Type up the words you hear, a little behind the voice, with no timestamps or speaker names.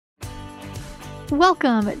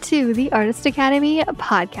Welcome to the Artist Academy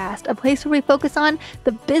podcast, a place where we focus on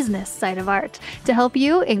the business side of art to help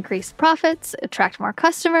you increase profits, attract more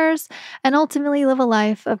customers, and ultimately live a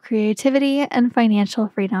life of creativity and financial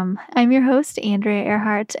freedom. I'm your host, Andrea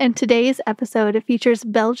Earhart, and today's episode features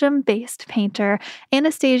Belgium-based painter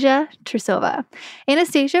Anastasia Trusova.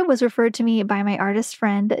 Anastasia was referred to me by my artist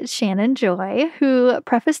friend, Shannon Joy, who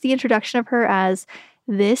prefaced the introduction of her as,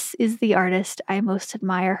 "This is the artist I most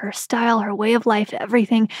admire. Her style, her way of life,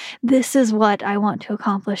 everything. This is what I want to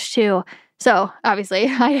accomplish too." So obviously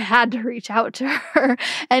I had to reach out to her.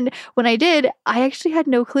 And when I did, I actually had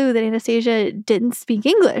no clue that Anastasia didn't speak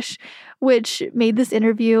English, which made this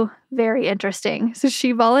interview very interesting. So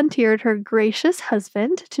she volunteered her gracious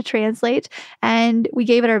husband to translate, and we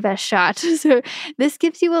gave it our best shot. So this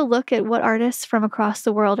gives you a look at what artists from across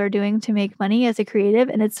the world are doing to make money as a creative.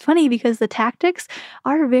 And it's funny because the tactics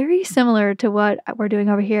are very similar to what we're doing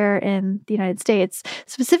over here in the United States,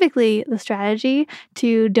 specifically the strategy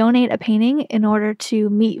to donate a painting in order to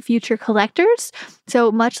meet future collectors. So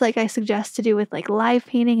much like I suggest to do with like live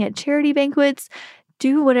painting at charity banquets,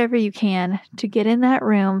 do whatever you can to get in that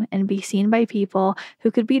room and be seen by people who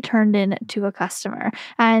could be turned into a customer.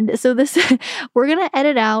 And so we're going to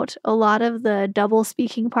edit out a lot of the double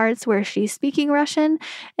speaking parts where she's speaking Russian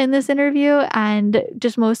in this interview and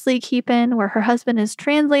just mostly keep in where her husband is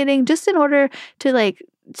translating, just in order to like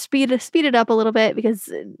speed it up a little bit, because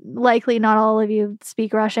likely not all of you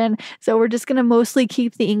speak Russian. So we're just going to mostly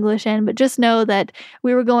keep the English in, but just know that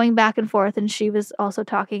we were going back and forth and she was also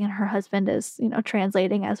talking and her husband is,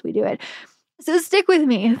 translating as we do it. So stick with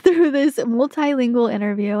me through this multilingual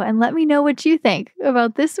interview and let me know what you think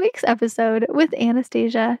about this week's episode with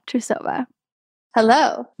Anastasia Trusova.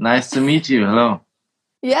 Hello. Nice to meet you. Hello.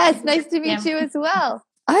 Yes, nice to meet you as well.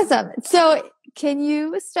 Awesome. So can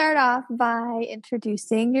you start off by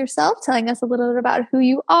introducing yourself, telling us a little bit about who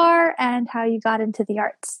you are and how you got into the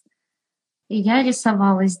arts? Я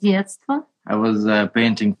рисовала с детства. I was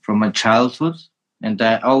painting from my childhood, and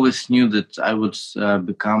I always knew that I would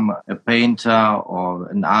become a painter or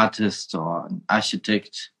an artist or an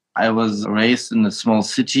architect. I was raised in a small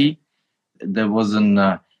city. There was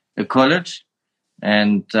a college,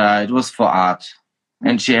 and it was for art.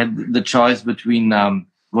 And she had the choice between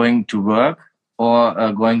going to work or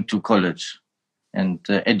going to college and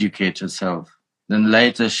educate herself. Then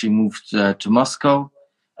later she moved to Moscow,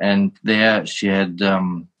 and there she had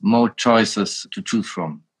more choices to choose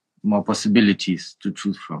from, more possibilities to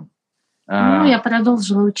choose from. Я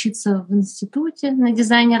продолжила учиться в институте на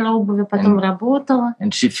дизайнера обуви, потом работала.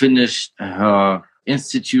 And she finished her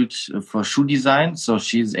institute for shoe design, so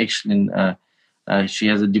she's actually she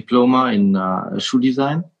has a diploma in shoe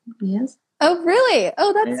design. Yes. Oh, really?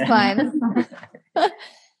 Oh, that's fun.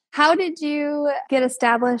 How did you get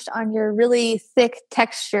established on your really thick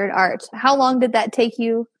textured art? How long did that take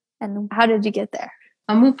you, and how did you get there?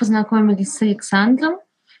 Мы познакомились с Александром.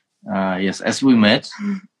 Yes, as we met.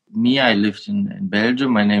 Me, I lived in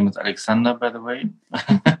Belgium. My name is Alexander, by the way.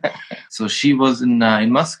 So she was in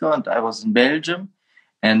Moscow and I was in Belgium.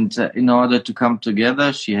 And in order to come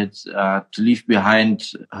together, she had to leave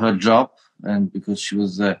behind her job, and because she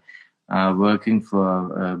was working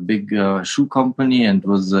for a big shoe company and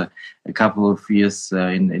was a couple of years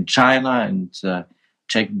in China and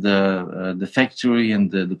checked the factory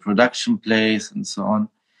and the production place and so on,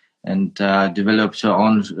 and developed her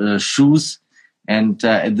own shoes. And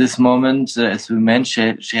at this moment, as we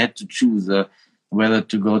mentioned, she had to choose whether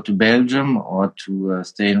to go to Belgium or to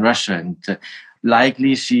stay in Russia. And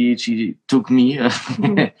likely she took me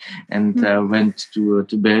and went to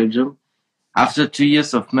Belgium. After 2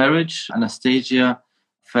 years of marriage, Anastasia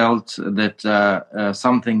felt that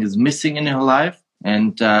something is missing in her life,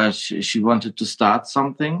 and she wanted to start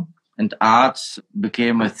something. And art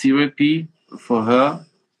became a therapy for her.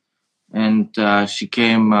 And she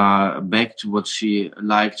came back to what she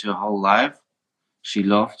liked her whole life. She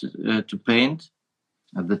loved to paint.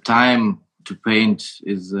 At the time, to paint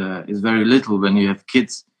is very little when you have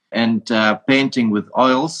kids. And painting with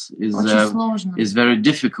oils is very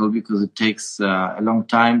difficult because it takes a long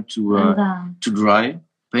time to dry.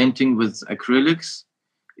 Painting with acrylics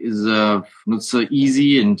is not so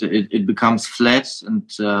easy, and it becomes flat, and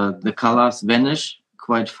the colors vanish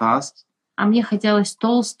quite fast. А мне хотелось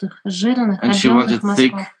толстых, жирных, and she wanted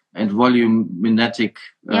thick and volumetric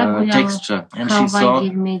texture. And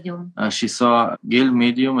she saw gel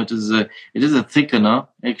medium. It is a thickener,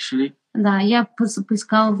 actually. Да, я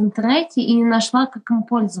поискала в интернете и нашла, как им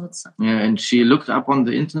пользоваться. Yeah, and she looked up on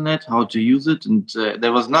the internet how to use it, and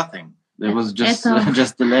there was nothing. There was just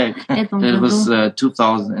the leg. It was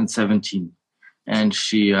 2017. and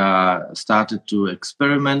she started to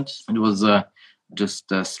experiment. It was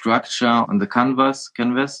just a structure on the canvas,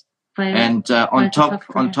 and on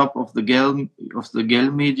top of the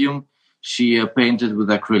gel medium, she painted with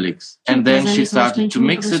acrylics, and then she started to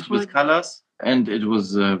mix it with colors, and it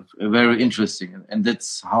was very interesting. And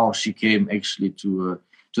that's how she came actually to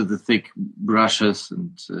the thick brushes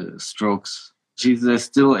and strokes. She's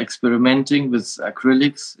still experimenting with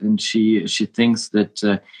acrylics, and she thinks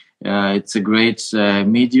that it's a great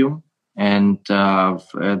medium, and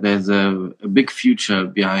there's a big future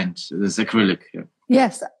behind this acrylic. Yeah.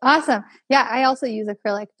 Yes, awesome. Yeah, I also use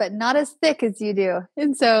acrylic, but not as thick as you do.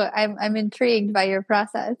 And so I'm intrigued by your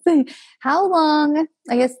process. How long,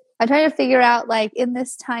 I guess I try to figure out, like, in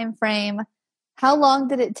this time frame, how long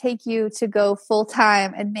did it take you to go full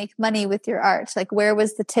time and make money with your art? Like, where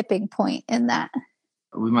was the tipping point in that?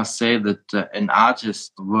 We must say that an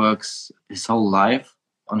artist works his whole life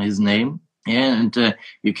on his name. Yeah, and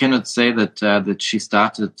you cannot say that she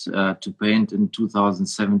started to paint in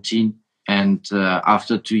 2017. And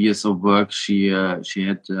after 2 years of work, she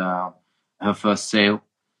had her first sale.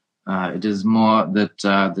 It is more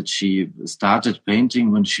that she started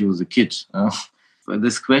painting when she was a kid.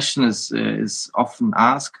 This question is often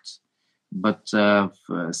asked, but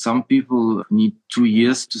some people need 2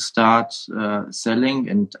 years to start selling,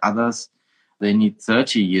 and others they need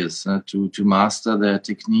 30 years to master their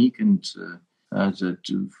technique and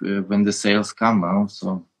when the sales come.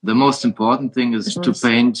 So the most important thing is to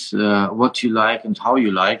paint what you like and how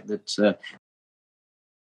you like that.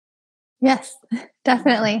 Yes,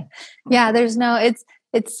 definitely. Yeah,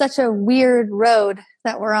 it's such a weird road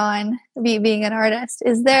that we're on, being an artist.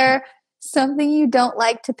 Is there something you don't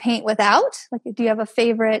like to paint without? Like, do you have a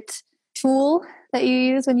favorite tool that you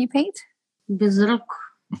use when you paint? Без рук.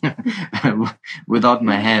 Without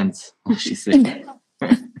my hands, she said.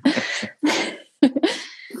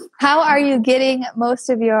 How are you getting most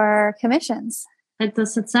of your commissions? Это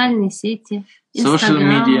социальные сети. Social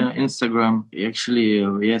media, Instagram. Actually,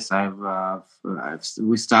 yes,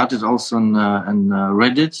 we started also on a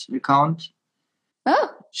Reddit account. Oh.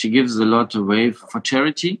 She gives a lot away for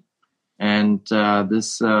charity, and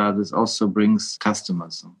this also brings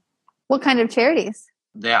customers. What kind of charities?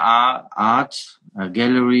 There are art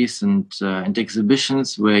galleries and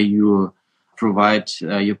exhibitions where you provide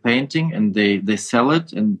your painting, and they sell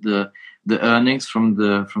it, and the earnings from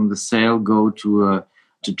the sale go to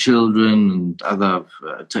children and other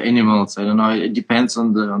to animals. I don't know. It depends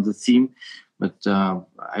on the theme, but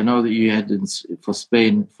I know that you had for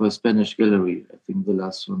Spain, for a Spanish gallery. I think the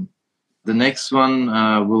last one. The next one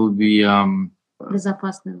will be for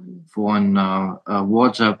a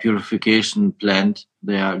water purification plant.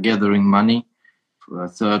 They are gathering money for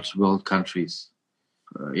third world countries.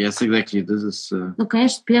 Yes, exactly. This is. Ну,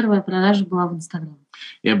 конечно, первая продажа была в Instagram.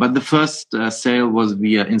 Yeah, but the first sale was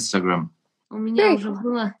via Instagram. У меня уже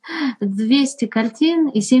было 200 картин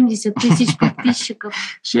и 70 тысяч подписчиков.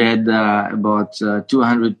 She had about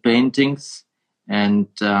 200 paintings and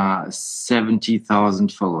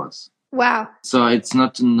 70,000 followers. Wow. So it's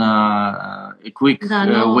not a quick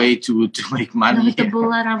way to make money. Это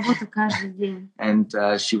была работа каждый день. And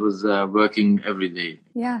she was working every day.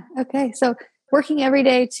 Yeah, okay. So working every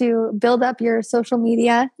day to build up your social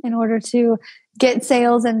media in order to get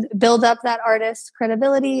sales and build up that artist's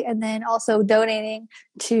credibility, and then also donating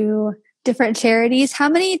to different charities. How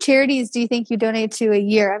many charities do you think you donate to a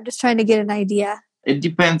year? I'm just trying to get an idea. It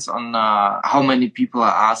depends on how many people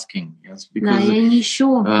are asking. Yes, because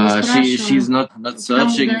she's not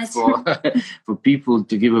searching for people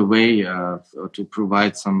to give away or to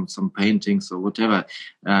provide some paintings or whatever.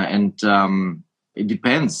 It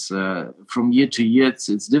depends. From year to year,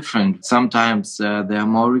 it's different. Sometimes there are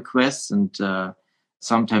more requests and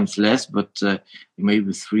sometimes less, but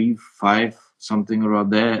maybe 3, 5, something around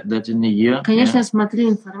that in a year. Конечно, я смотрю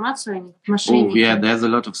информацию о них, мошенников. Oh, yeah, there's a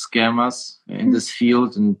lot of scammers in this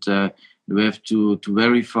field, and we have to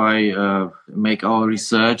verify, make our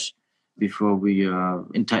research before we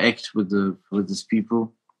interact with these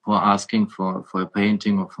people who are asking for a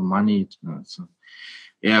painting or for money. So.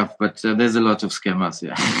 Yeah, but there's a lot of scammers.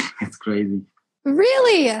 Yeah, it's crazy.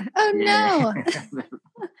 Really? Oh, no.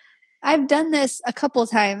 I've done this a couple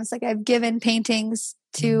times. Like, I've given paintings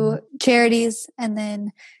to charities, and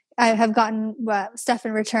then I have gotten stuff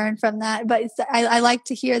in return from that. But I like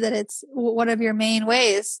to hear that it's one of your main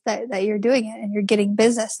ways that you're doing it, and you're getting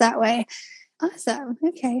business that way. Awesome.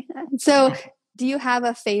 Okay. So do you have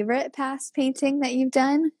a favorite past painting that you've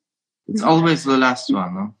done? It's always the last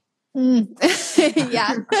one, no?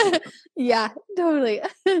 Yeah. Yeah, totally.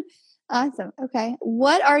 Awesome. Okay.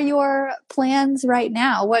 What are your plans right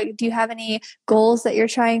now? Do you have any goals that you're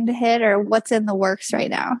trying to hit, or what's in the works right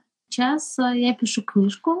now? Сейчас я пишу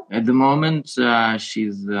книжку. At the moment,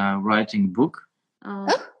 she's writing a book,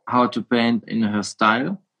 how to paint in her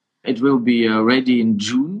style. It will be ready in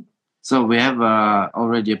June. So we have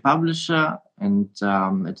already a publisher, and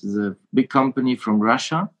it is a big company from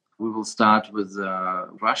Russia. We will start with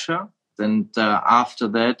Russia. And after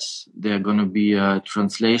that, there are going to be a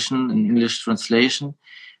translation, an English translation,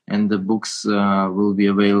 and the books will be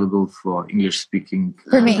available for English-speaking.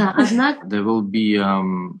 For me. There will be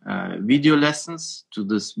video lessons to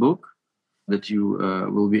this book that you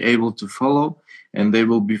will be able to follow, and they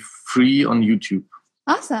will be free on YouTube.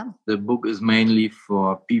 Awesome. The book is mainly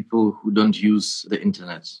for people who don't use the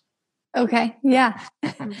internet. Okay. Yeah.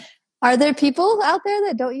 Are there people out there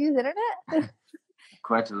that don't use internet?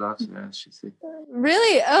 Quite a lot, yeah, she said.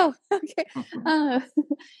 Really? Oh, okay.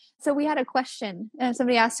 So we had a question, and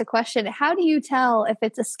somebody asked a question. How do you tell if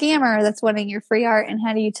it's a scammer that's wanting your free art, and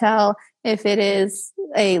how do you tell if it is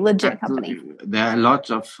a legit company? There are a lot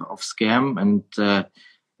of scam, and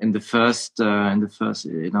in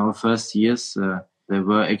our first years, there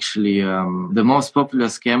were actually the most popular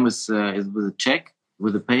scam is with a check,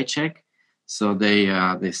 with a paycheck. So they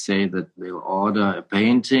say that they'll order a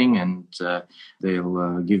painting and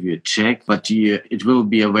they'll give you a check, but it will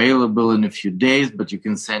be available in a few days, but you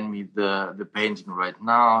can send me the painting right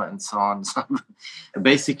now, and so on. So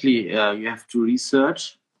basically, you have to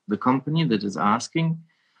research the company that is asking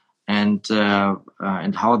and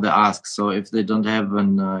how they ask. So if they don't have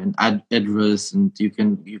an address, and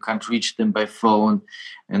you can't reach them by phone,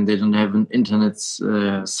 and they don't have an internet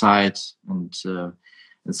site, and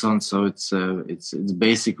so on. So it's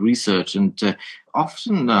basic research, and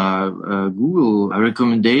often Google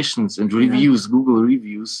recommendations and reviews, Google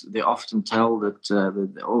reviews, they often tell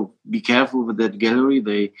that be careful with that gallery,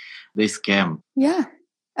 they scam. Yeah.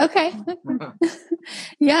 Okay.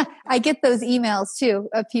 Yeah, I get those emails too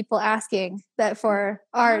of people asking that for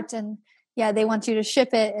art, and yeah, they want you to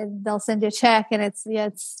ship it, and they'll send you a check, and it's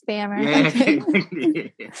spam.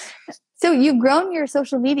 Yeah. So you've grown your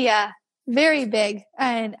social media very big.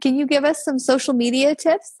 And can you give us some social media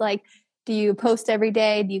tips? Like, do you post every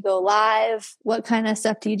day? Do you go live? What kind of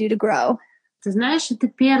stuff do you do to grow? Ты знаешь, это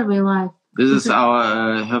первый лайв. This is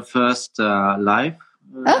her first live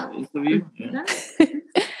interview. Yeah.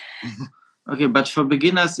 Okay, but for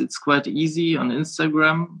beginners, it's quite easy on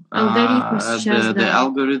Instagram. The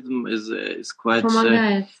algorithm is quite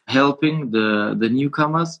helping the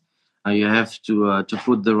newcomers. You have to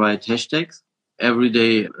put the right hashtags. Every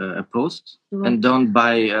day a post, and don't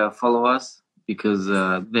buy followers, because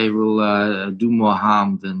they will do more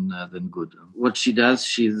harm than good. What she does,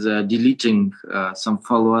 she's deleting some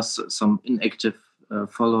followers, some inactive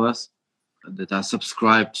followers that are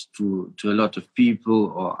subscribed to a lot of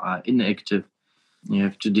people or are inactive. You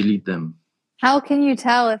have to delete them. How can you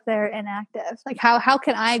tell if they're inactive? Like how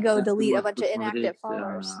can I go delete a bunch of inactive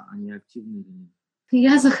followers?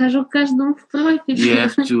 Я захожу к каждому в профиль.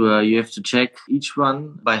 You have to check each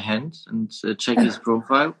one by hand and check his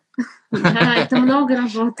profile. Да, это много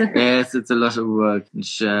работы. Yes, it's a lot of work.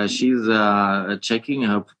 She's checking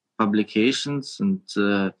her publications and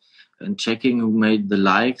checking who made the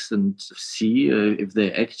likes and see if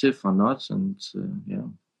they're active or not. And yeah.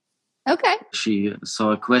 Okay. She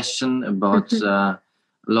saw a question about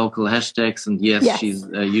local hashtags, and yes. She's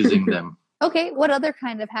using them. Okay, what other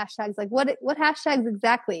kind of hashtags? Like what hashtags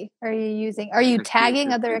exactly are you using? Are you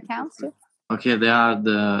tagging other accounts too? Okay, there are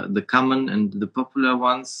the common and the popular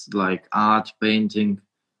ones, like art, painting,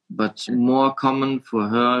 but more common for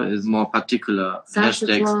her is more particular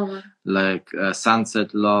hashtags, lover. Like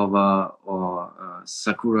sunset lover or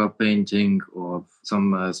sakura painting, or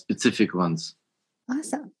some specific ones.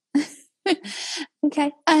 Awesome.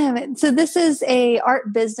 Okay. So this is a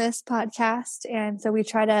art business podcast, and so we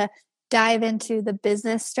try to dive into the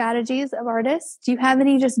business strategies of artists. Do you have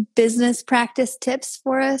any just business practice tips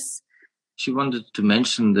for us? She wanted to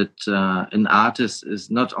mention that an artist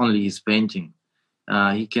is not only his painting.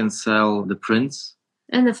 He can sell the prints.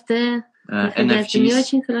 NFT. NFTs. Не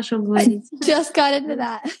очень хорошо говорить. I just got into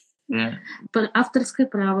that. Yeah. Авторское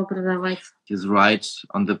право продавать. His right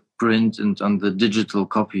on the print and on the digital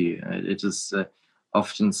copy. It is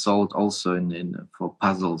often sold also in for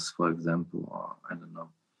puzzles, for example, or I don't know.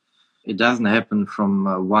 It doesn't happen from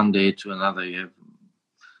one day to another. You have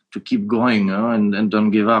to keep going, and don't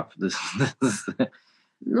give up.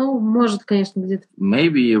 Ну, может, конечно, где-то.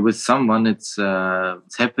 Maybe with someone it's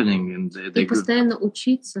happening, and И постоянно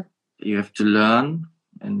учиться. You have to learn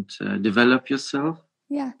and develop yourself.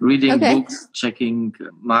 Yeah. Reading Okay. books, checking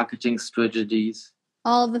marketing strategies.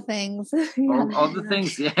 All the things. Yeah. All the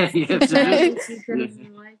things, yeah, you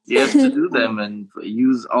have to do them and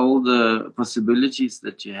use all the possibilities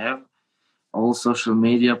that you have, all social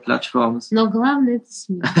media platforms. Но главное это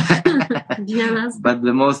семья для нас. But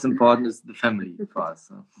the most important is the family for us.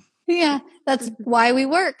 So. Yeah, that's why we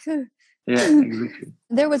work. Yeah, exactly.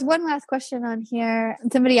 There was one last question on here.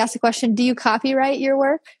 Somebody asked a question. Do you copyright your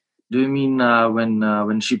work? Do you mean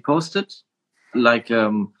when she posted, like a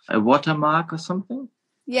watermark or something?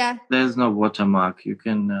 Yeah. There's no watermark. You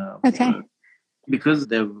can Okay. Because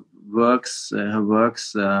her works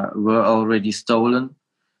were already stolen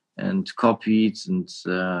and copied, and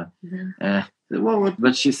what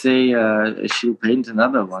would she say? She'll paint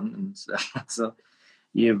another one, and so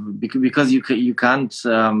yeah, because you can't.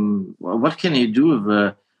 What can you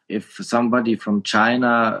do if somebody from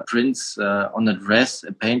China prints on a dress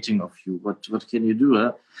a painting of you? What can you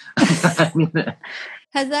do? I mean,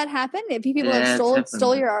 has that happened? People have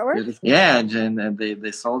stole your artwork? Yeah, and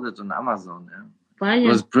they sold it on Amazon. Yeah. Понятно. It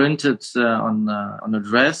was printed on a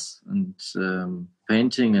dress and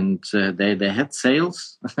painting, and they had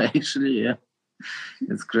sales actually. Yeah,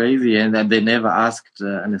 it's crazy, and they never asked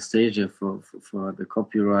Anastasia for the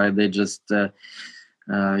copyright. They just took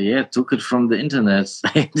it from the internet.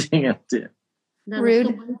 Да,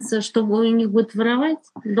 rude. Чтобы у них будет воровать,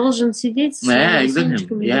 должен сидеть с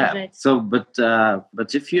сумочками держать. So, but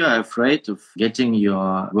if you are afraid of getting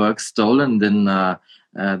your work stolen, then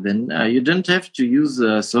you don't have to use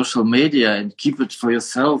social media and keep it for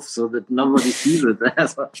yourself so that nobody sees it.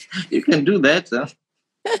 So you can do that. Huh?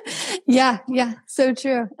 Yeah, so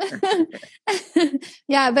true.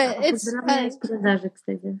 Yeah, but it's... Поздравляю с продажей,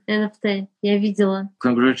 кстати, NFT. Я видела.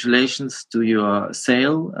 Congratulations to your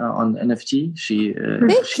sale on NFT. She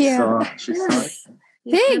saw it.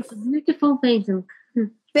 Thanks. Beautiful painting.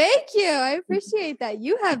 Thank you. I appreciate that.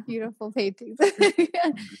 You have beautiful paintings.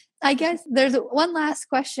 I guess there's one last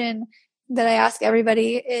question that I ask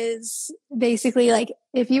everybody is basically like,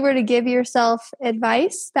 if you were to give yourself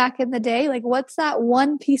advice back in the day, like what's that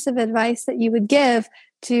one piece of advice that you would give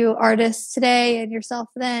to artists today and yourself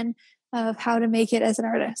then of how to make it as an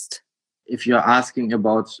artist? If you're asking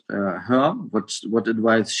about her, what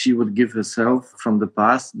advice she would give herself from the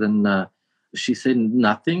past, then she said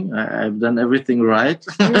nothing. I've done everything right.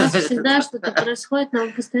 In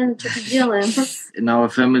our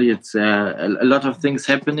family, it's a lot of things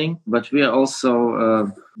happening, but we are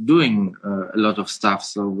also doing a lot of stuff.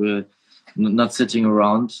 So we're not sitting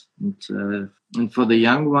around. And for the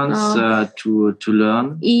young ones, to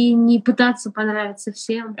learn. И не пытаться понравиться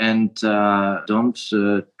всем. And don't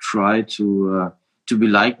try to be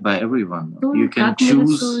liked by everyone. You can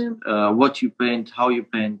choose what you paint, how you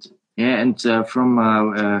paint. Yeah, and from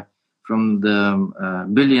the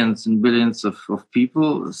billions and billions of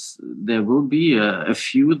people, there will be a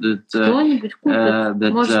few that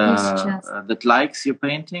likes your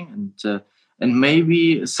painting, and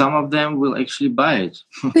maybe some of them will actually buy it.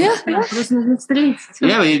 Yeah,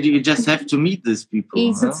 you just have to meet these people.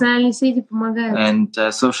 And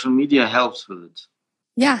social media helps with it.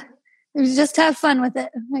 Yeah, just have fun with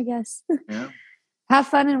it, I guess. Yeah. Have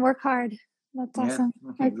fun and work hard. That's awesome.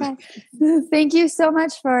 Yeah, exactly. Okay. Thank you so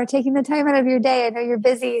much for taking the time out of your day. I know you're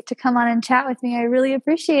busy to come on and chat with me. I really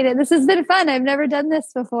appreciate it. This has been fun. I've never done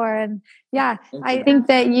this before. And yeah, I think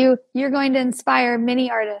that you're going to inspire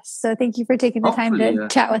many artists. So thank you for taking the time to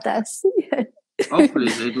chat with us.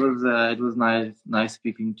 Hopefully. It was nice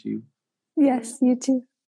speaking to you. Yes, you too.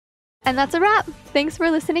 And that's a wrap. Thanks for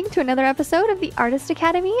listening to another episode of the Artist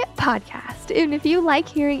Academy podcast. And if you like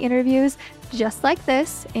hearing interviews just like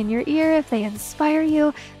this in your ear, if they inspire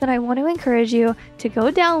you, then I want to encourage you to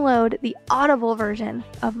go download the Audible version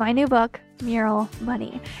of my new book, Mural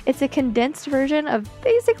Money. It's a condensed version of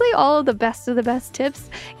basically all of the best tips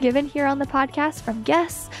given here on the podcast from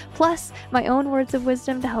guests, plus my own words of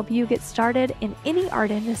wisdom to help you get started in any art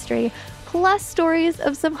industry, plus stories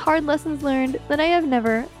of some hard lessons learned that I have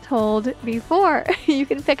never told before. You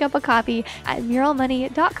can pick up a copy at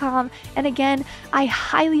muralmoney.com. And again, I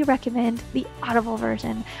highly recommend the Audible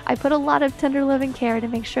version. I put a lot of tender love and care to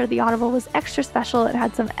make sure the Audible was extra special. It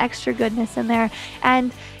had some extra goodness in there.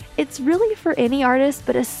 And it's really for any artist,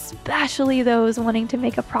 but especially those wanting to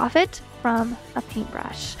make a profit from a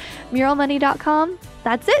paintbrush. Muralmoney.com.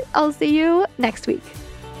 That's it. I'll see you next week.